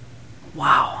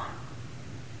 Wow.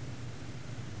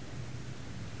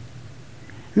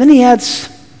 And then he adds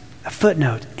a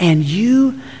footnote. And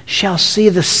you shall see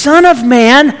the Son of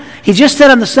Man. He just said,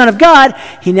 I'm the Son of God.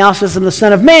 He now says, I'm the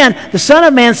Son of Man. The Son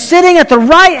of Man sitting at the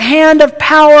right hand of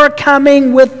power,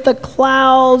 coming with the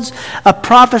clouds. A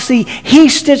prophecy he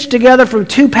stitched together from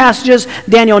 2 passages,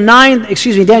 Daniel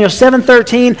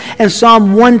 7:13 and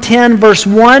Psalm 110, verse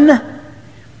 1.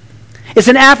 It's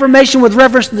an affirmation with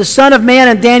reference to the Son of Man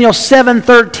in Daniel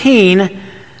 7:13.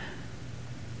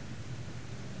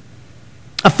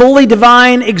 A fully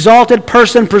divine, exalted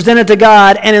person presented to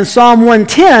God. And in Psalm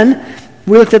 110,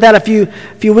 we looked at that a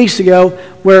few weeks ago,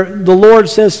 where the Lord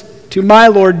says to my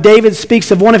Lord, David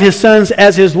speaks of one of his sons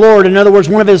as his Lord. In other words,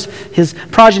 one of his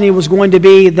progeny was going to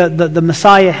be the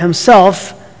Messiah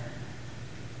himself.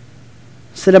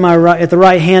 Sit at the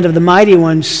right hand of the Mighty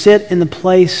One. Sit in the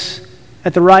place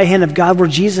at the right hand of God where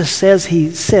Jesus says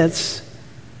he sits.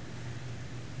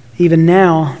 Even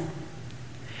now,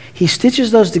 he stitches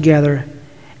those together.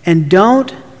 And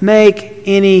don't make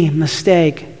any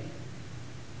mistake.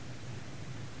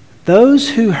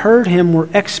 Those who heard him were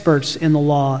experts in the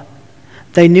law.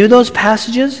 They knew those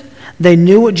passages. They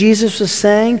knew what Jesus was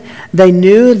saying. They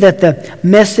knew that the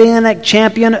messianic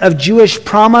champion of Jewish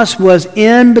promise was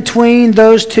in between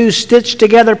those two stitched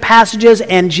together passages,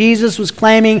 and Jesus was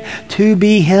claiming to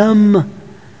be him.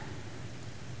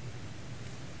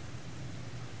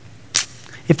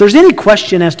 If there's any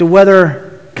question as to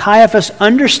whether Caiaphas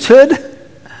understood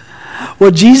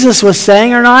what Jesus was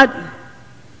saying or not,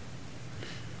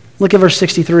 look at verse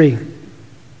 63.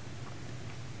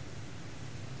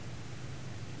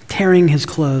 Tearing his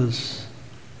clothes,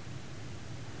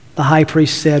 the high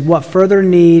priest said, "What further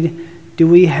need do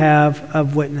we have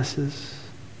of witnesses?"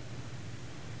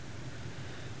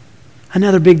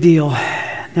 Another big deal.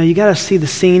 Now you got to see the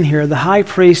scene here. The high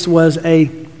priest was a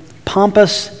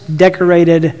pompous,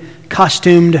 decorated,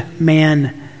 costumed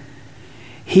man.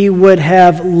 He would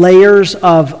have layers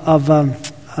of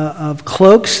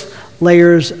cloaks,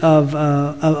 layers of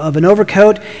an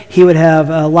overcoat. He would have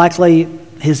likely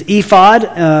his ephod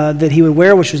that he would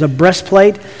wear, which was a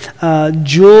breastplate,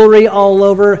 jewelry all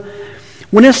over.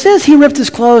 When it says he ripped his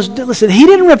clothes, listen, he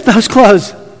didn't rip those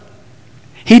clothes.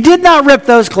 He did not rip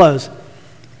those clothes.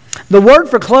 The word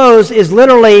for clothes is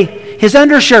literally his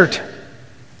undershirt.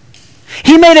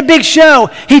 He made a big show.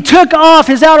 He took off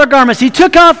his outer garments. He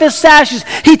took off his sashes.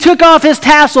 He took off his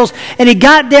tassels. And he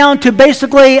got down to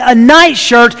basically a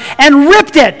nightshirt and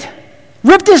ripped it.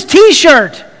 Ripped his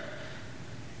t-shirt.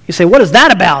 You say, what is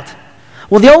that about?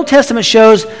 Well, the Old Testament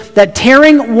shows that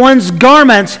tearing one's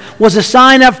garments was a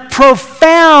sign of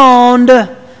profound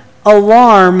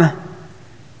alarm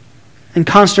and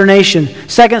consternation.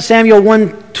 2 Samuel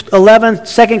 1:11,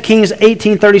 2 Kings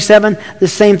 18:37, the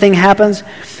same thing happens.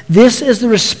 This is the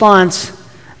response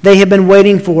they have been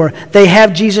waiting for. They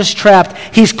have Jesus trapped.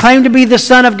 He's claimed to be the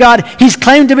Son of God. He's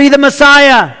claimed to be the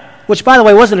Messiah, which, by the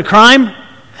way, wasn't a crime.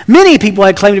 Many people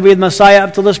had claimed to be the Messiah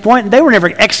up to this point, and they were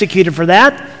never executed for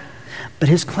that. But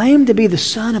his claim to be the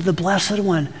Son of the Blessed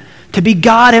One, to be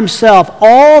God himself,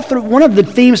 all through, one of the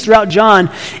themes throughout John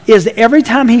is that every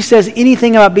time he says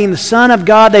anything about being the Son of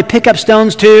God, they pick up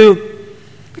stones to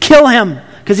kill him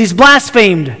because he's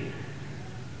blasphemed.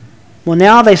 Well,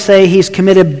 now they say he's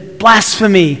committed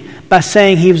blasphemy by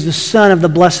saying he was the Son of the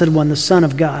Blessed One, the Son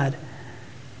of God.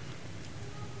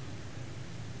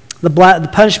 The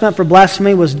punishment for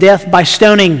blasphemy was death by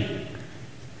stoning.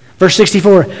 Verse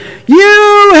 64,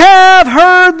 "You have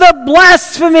heard the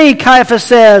blasphemy," Caiaphas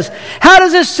says. "How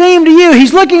does it seem to you?"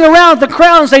 He's looking around at the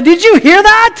crowd and saying, "Did you hear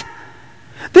that?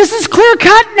 This is clear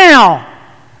cut now."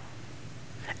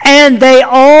 And they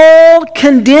all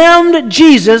condemned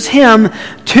Jesus, him,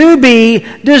 to be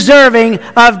deserving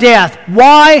of death.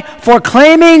 Why? For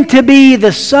claiming to be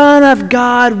the Son of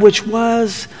God, which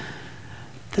was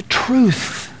the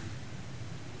truth.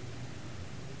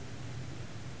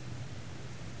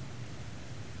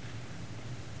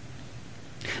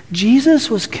 Jesus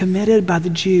was committed by the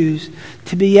Jews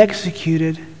to be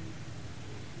executed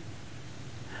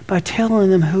by telling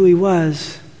them who he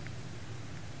was,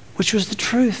 which was the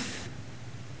truth.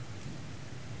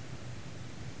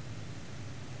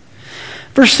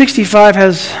 Verse 65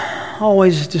 has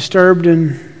always disturbed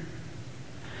and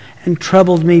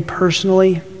troubled me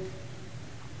personally.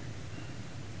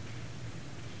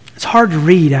 It's hard to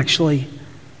read, actually.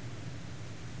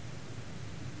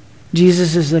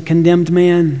 Jesus is a condemned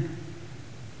man.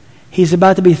 He's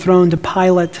about to be thrown to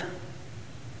Pilate.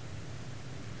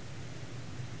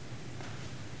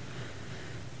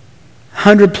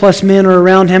 +100 men are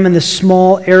around him in this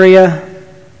small area.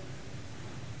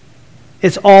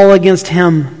 It's all against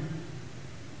him.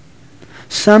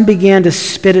 Some began to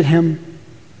spit at him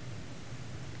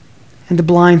and to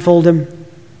blindfold him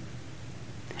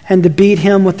and to beat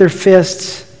him with their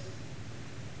fists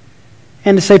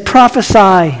and to say,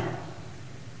 "Prophesy."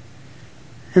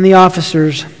 And the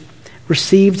officers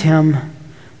received him,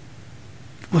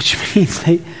 which means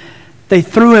they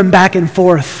threw him back and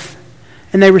forth,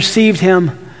 and they received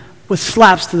him with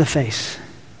slaps to the face.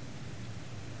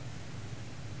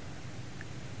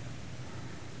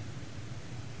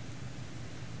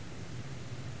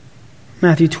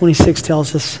 Matthew 26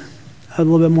 tells us a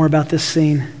little bit more about this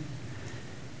scene.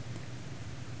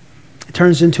 It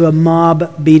turns into a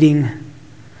mob beating.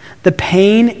 The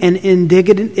pain and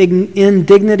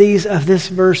indignities of this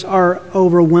verse are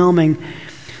overwhelming.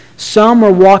 Some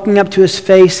were walking up to his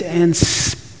face and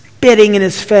spitting in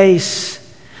his face.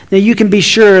 Now you can be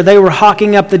sure they were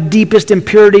hawking up the deepest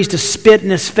impurities to spit in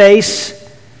his face.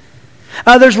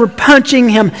 Others were punching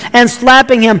him and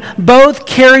slapping him. Both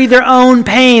carry their own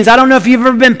pains. I don't know if you've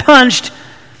ever been punched.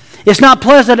 It's not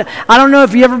pleasant. I don't know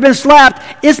if you've ever been slapped.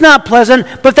 It's not pleasant,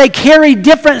 but they carry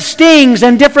different stings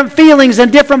and different feelings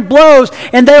and different blows,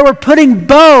 and they were putting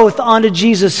both onto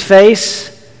Jesus' face.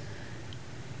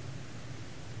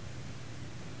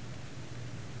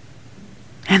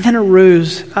 And then a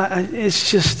ruse.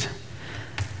 It's just,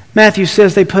 Matthew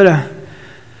says they put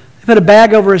a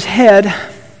bag over his head.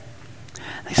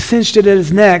 They cinched it at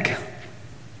his neck.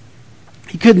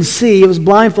 He couldn't see. It was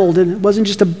blindfolded. It wasn't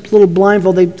just a little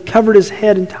blindfold. They covered his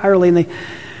head entirely, and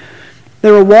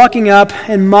they were walking up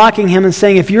and mocking him and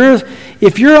saying, if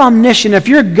you're omniscient, if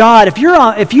you're God,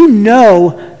 if you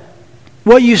know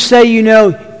what you say you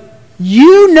know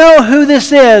who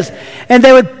this is. And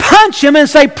they would punch him and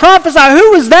say, prophesy,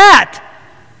 who is that?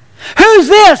 Who's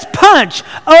this? Punch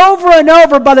over and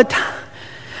over. By the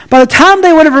time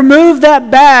they would have removed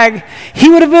that bag, he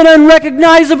would have been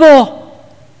unrecognizable.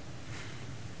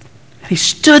 He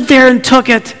stood there and took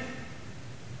it.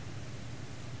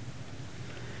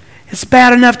 It's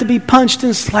bad enough to be punched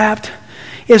and slapped.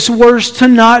 It's worse to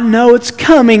not know it's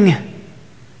coming.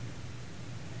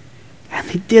 And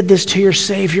they did this to your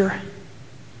Savior.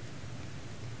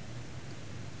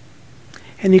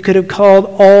 And he could have called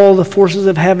all the forces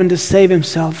of heaven to save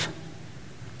himself.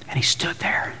 And he stood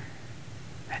there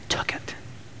and took it.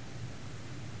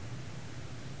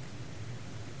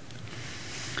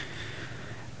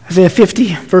 Isaiah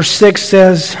 50, verse 6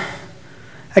 says,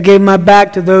 I gave my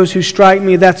back to those who strike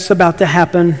me. That's about to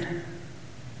happen.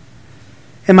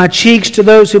 And my cheeks to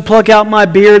those who pluck out my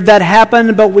beard. That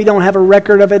happened, but we don't have a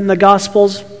record of it in the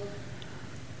Gospels.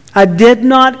 I did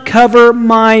not cover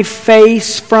my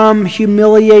face from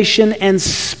humiliation and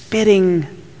spitting.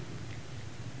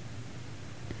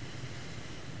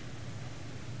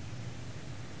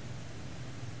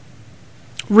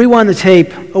 Rewind the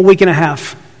tape a week and a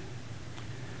half.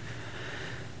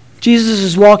 Jesus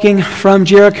is walking from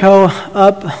Jericho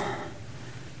up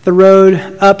the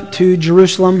road up to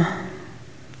Jerusalem,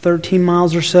 13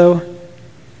 miles or so.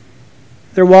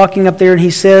 They're walking up there, and he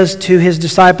says to his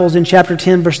disciples in chapter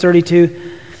 10, verse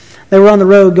 32, they were on the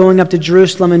road going up to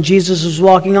Jerusalem, and Jesus was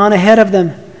walking on ahead of them.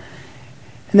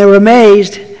 And they were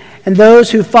amazed, and those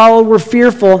who followed were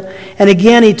fearful. And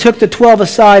again he took the 12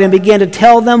 aside and began to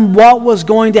tell them what was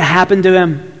going to happen to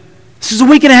him. This is a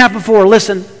week and a half before.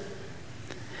 Listen.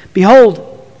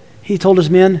 Behold, he told his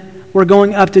men, we're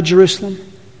going up to Jerusalem.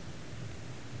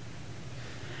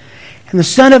 And the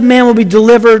Son of Man will be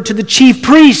delivered to the chief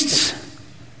priests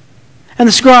and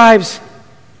the scribes.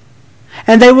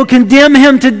 And they will condemn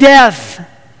him to death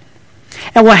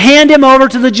and will hand him over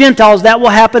to the Gentiles. That will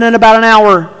happen in about an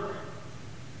hour.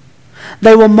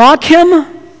 They will mock him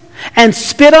and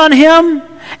spit on him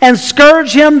and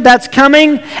scourge him, that's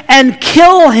coming, and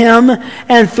kill him.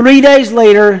 And 3 days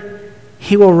later,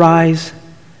 he will rise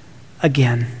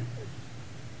again.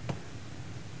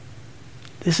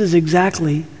 This is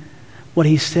exactly what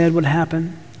he said would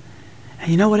happen.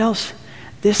 And you know what else?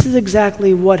 This is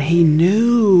exactly what he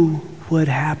knew would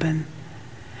happen.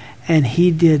 And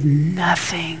he did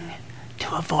nothing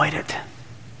to avoid it.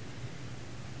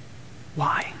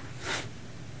 Why?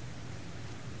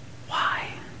 Why?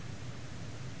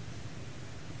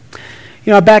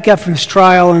 You know, I back up from this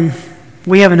trial, and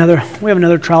we have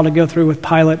another trial to go through with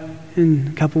Pilate in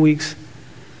a couple weeks.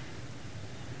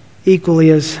 Equally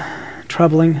as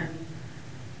troubling.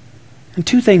 And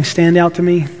two things stand out to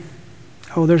me.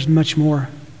 Oh, there's much more.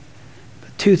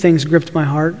 But two things gripped my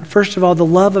heart. First of all, the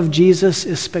love of Jesus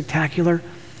is spectacular.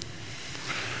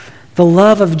 The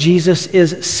love of Jesus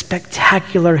is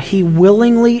spectacular. He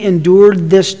willingly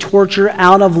endured this torture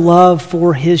out of love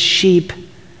for his sheep.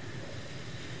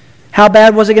 How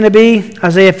bad was it going to be?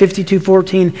 Isaiah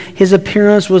 52:14. His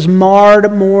appearance was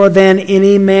marred more than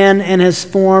any man, and his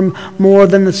form more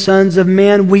than the sons of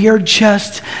men. We are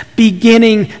just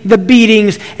beginning the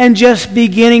beatings and just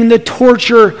beginning the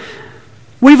torture.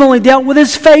 We've only dealt with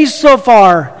his face so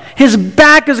far. His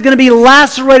back is going to be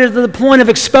lacerated to the point of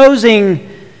exposing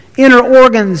inner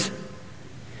organs.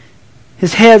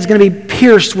 His head's going to be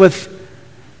pierced with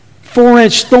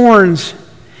 4-inch thorns.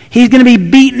 He's going to be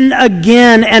beaten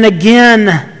again and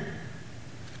again.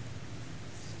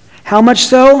 How much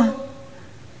so?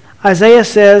 Isaiah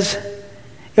says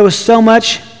it was so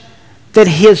much that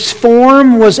his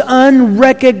form was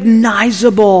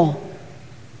unrecognizable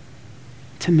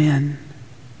to men.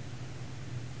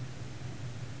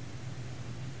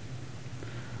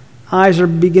 Eyes are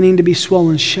beginning to be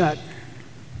swollen shut.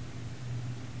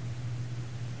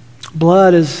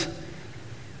 Blood is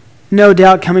no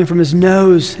doubt coming from his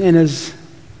nose and his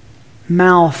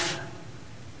mouth.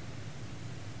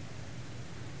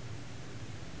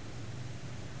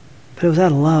 But it was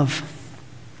out of love.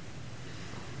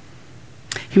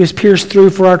 He was pierced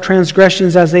through for our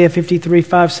transgressions, Isaiah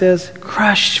 53:5 says,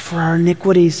 crushed for our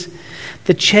iniquities.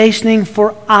 The chastening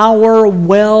for our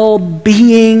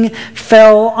well-being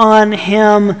fell on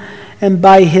him, and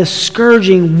by his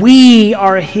scourging we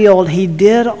are healed. He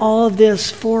did all of this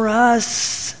for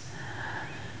us.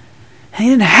 He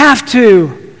didn't have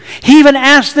to. He even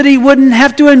asked that he wouldn't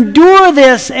have to endure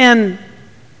this, and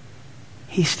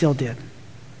he still did.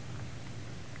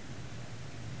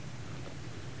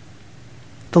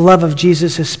 The love of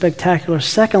Jesus is spectacular.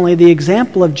 Secondly, the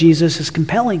example of Jesus is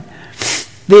compelling.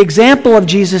 The example of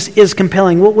Jesus is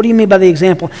compelling. What do you mean by the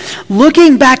example?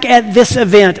 Looking back at this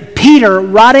event, Peter,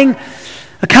 writing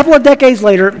a couple of decades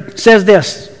later, says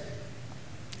this.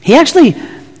 He actually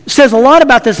says a lot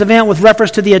about this event with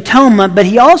reference to the atonement, but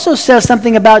he also says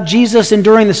something about Jesus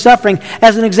enduring the suffering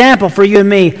as an example for you and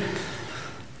me.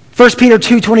 1 Peter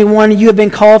 2:21, you have been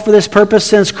called for this purpose,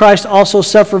 since Christ also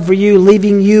suffered for you,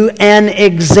 leaving you an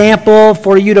example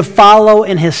for you to follow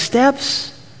in his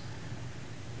steps,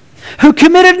 who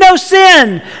committed no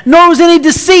sin, nor was any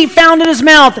deceit found in his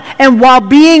mouth. And while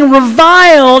being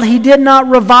reviled, he did not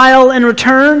revile in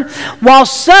return. While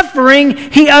suffering,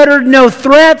 he uttered no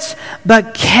threats,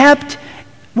 but kept,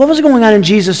 what was going on in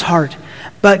Jesus' heart?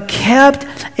 But kept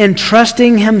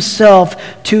entrusting himself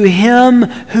to him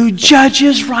who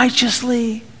judges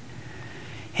righteously.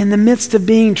 In the midst of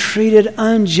being treated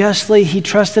unjustly, he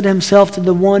trusted himself to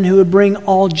the one who would bring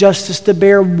all justice to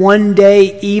bear one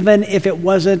day, even if it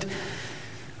wasn't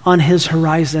on his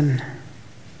horizon.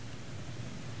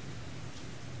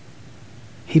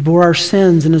 He bore our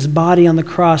sins in his body on the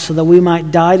cross so that we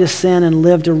might die to sin and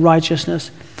live to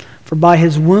righteousness. For by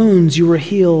his wounds you were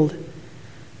healed.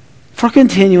 For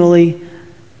continually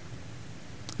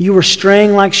you were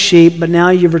straying like sheep, but now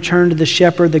you've returned to the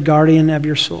shepherd, the guardian of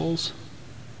your souls.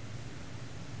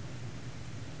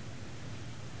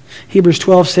 Hebrews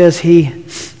 12 says he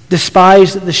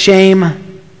despised the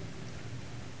shame.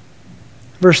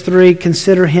 Verse 3,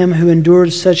 consider him who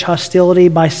endured such hostility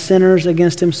by sinners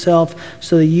against himself,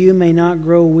 so that you may not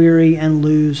grow weary and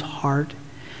lose heart.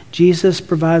 Jesus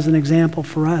provides an example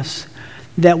for us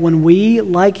that when we,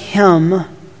 like him,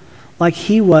 like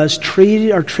he was,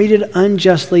 are treated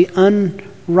unjustly,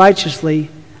 unrighteously,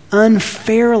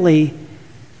 unfairly,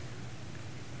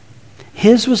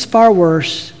 his was far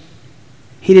worse.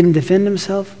 He didn't defend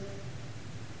himself.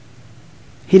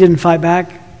 He didn't fight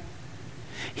back.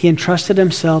 He entrusted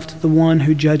himself to the one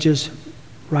who judges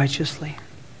righteously.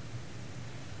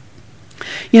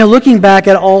 You know, looking back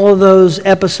at all of those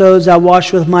episodes I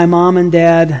watched with my mom and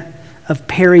dad of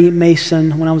Perry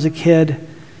Mason when I was a kid,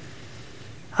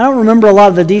 I don't remember a lot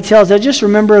of the details. I just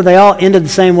remember they all ended the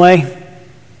same way,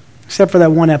 except for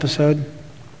that one episode.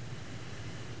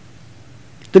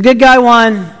 The good guy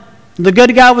won. The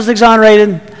good guy was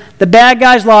exonerated. The bad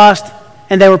guys lost,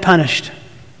 and they were punished.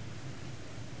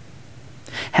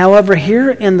 However,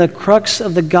 here in the crux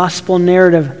of the gospel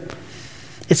narrative,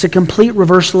 it's a complete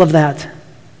reversal of that.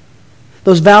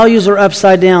 Those values are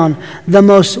upside down. The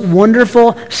most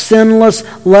wonderful, sinless,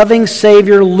 loving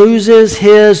Savior loses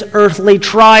his earthly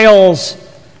trials.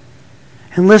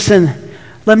 And listen,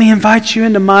 let me invite you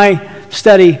into my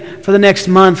study for the next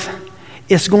month.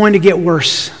 It's going to get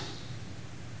worse.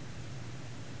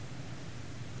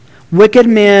 Wicked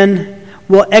men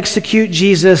will execute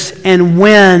Jesus and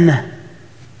win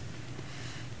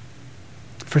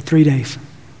for 3 days.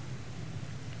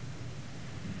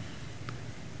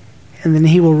 And then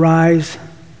he will rise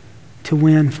to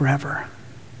win forever.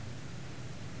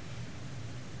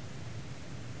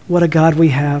 What a God we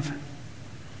have.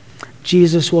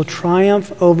 Jesus will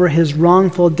triumph over his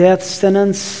wrongful death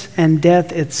sentence and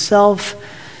death itself.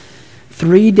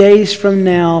 3 days from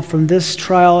now, from this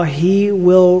trial, he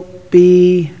will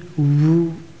be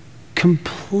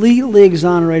completely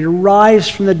exonerated, rise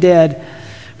from the dead,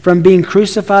 from being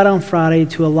crucified on Friday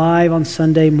to alive on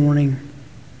Sunday morning.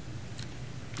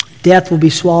 Death will be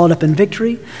swallowed up in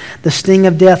victory. The sting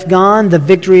of death gone, the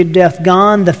victory of death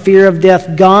gone, the fear of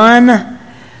death gone.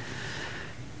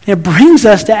 It brings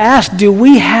us to ask, do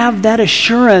we have that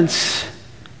assurance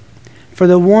for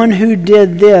the one who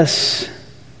did this,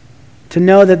 to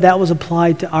know that that was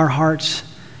applied to our hearts?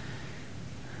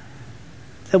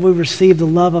 That we receive the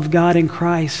love of God in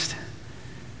Christ.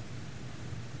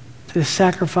 The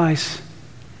sacrifice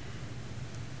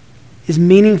is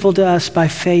meaningful to us by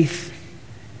faith.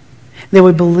 That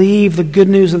we believe the good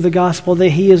news of the gospel, that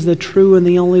he is the true and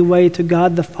the only way to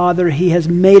God the Father. He has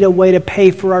made a way to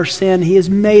pay for our sin. He has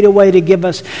made a way to give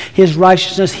us his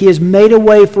righteousness. He has made a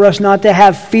way for us not to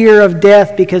have fear of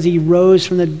death because he rose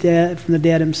from the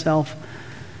dead himself.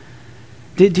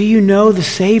 Do you know the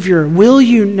Savior? Will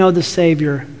you know the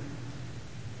Savior?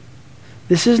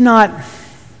 This is not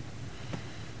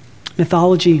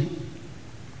mythology.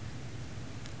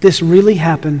 This really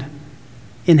happened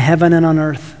in heaven and on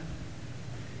earth.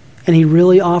 And he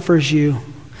really offers you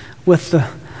with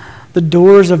the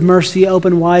doors of mercy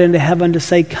open wide into heaven to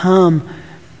say, come,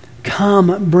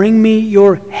 bring me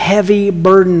your heavy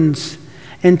burdens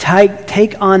and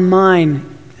take on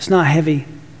mine. It's not heavy.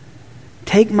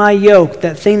 Take my yoke,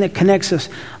 that thing that connects us,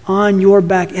 on your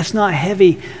back. It's not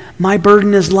heavy. My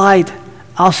burden is light.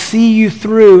 I'll see you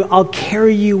through. I'll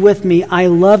carry you with me. I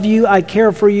love you. I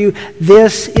care for you.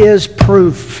 This is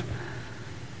proof.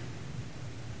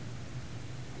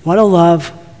 What a love.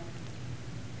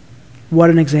 What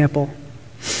an example.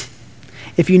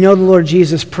 If you know the Lord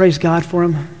Jesus, praise God for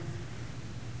him.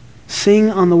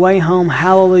 Sing on the way home,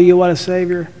 hallelujah, what a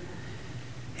Savior.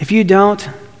 If you don't,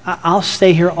 I'll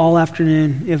stay here all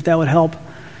afternoon if that would help.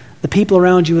 The people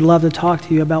around you would love to talk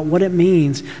to you about what it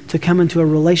means to come into a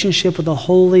relationship with a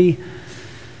holy,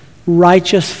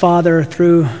 righteous Father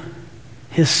through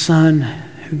his Son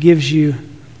who gives you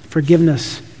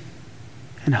forgiveness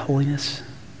and holiness.